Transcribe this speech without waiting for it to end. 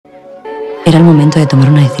Era el momento de tomar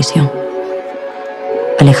una decisión.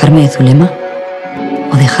 Alejarme de Zulema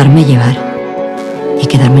o dejarme llevar y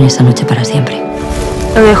quedarme en esa noche para siempre.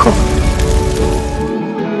 Lo dejo.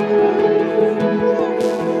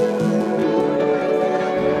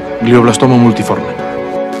 Glioblastoma multiforme.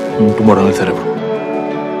 Un tumor en el cerebro.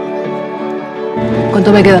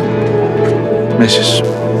 ¿Cuánto me queda? Meses.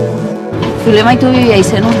 Zulema y tú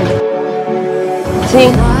vivíais en uno. Sí,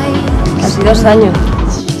 casi 2 años.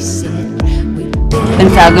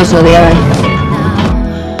 Pensaba que os odiabais.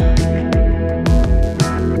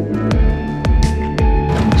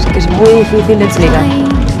 Es que es muy difícil de explicar.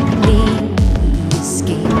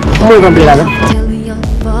 Muy complicado.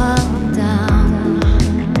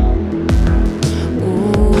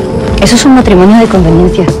 Eso es un matrimonio de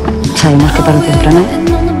conveniencia. Sabemos que tarde o temprano.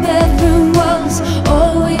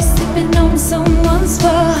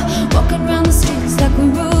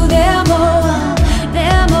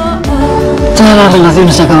 Todas las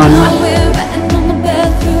relaciones acaban mal.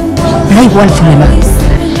 Me da igual, Zulema.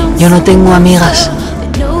 Yo no tengo amigas.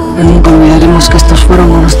 Pero nunca olvidaremos que estos fueron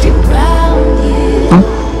buenos tiempos. ¿No?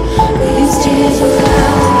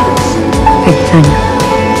 Feliz año.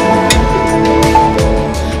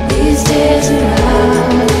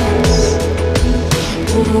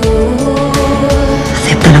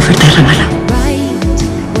 Acepta la oferta de regala.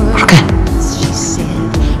 ¿Por qué?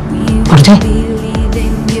 ¿Por ti?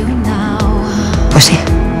 Pues sí.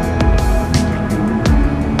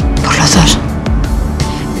 Por los dos.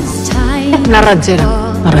 Una ranchera.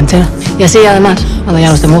 Una ranchera. Y así, además, cuando ya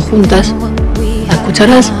no estemos juntas, la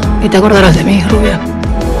escucharás y te acordarás de mí, rubia.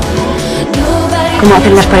 ¿Cómo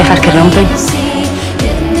hacen las parejas que rompen?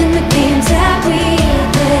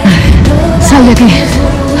 ¡Sal de aquí!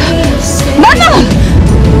 ¡Vamos!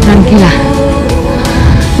 Tranquila.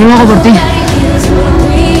 No lo hago por ti.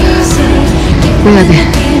 Cuídate.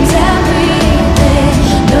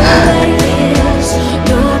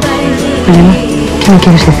 Zulema, ¿qué me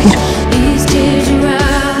quieres decir?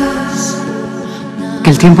 Que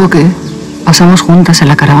el tiempo que pasamos juntas en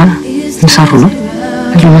la caravana, en Sarro,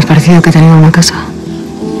 es lo más parecido que he tenido a una casa.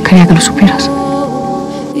 Quería que lo supieras.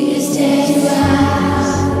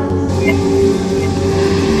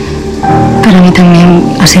 Para mí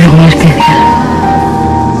también ha sido muy especial.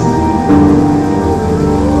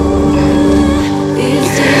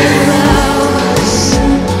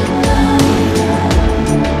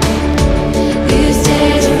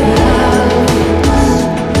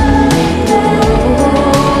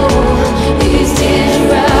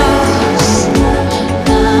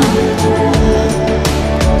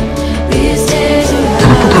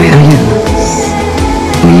 Toda la puta vida huyendo.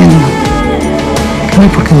 Que no hay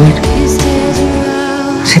por qué huir.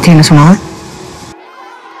 Si tienes una vez.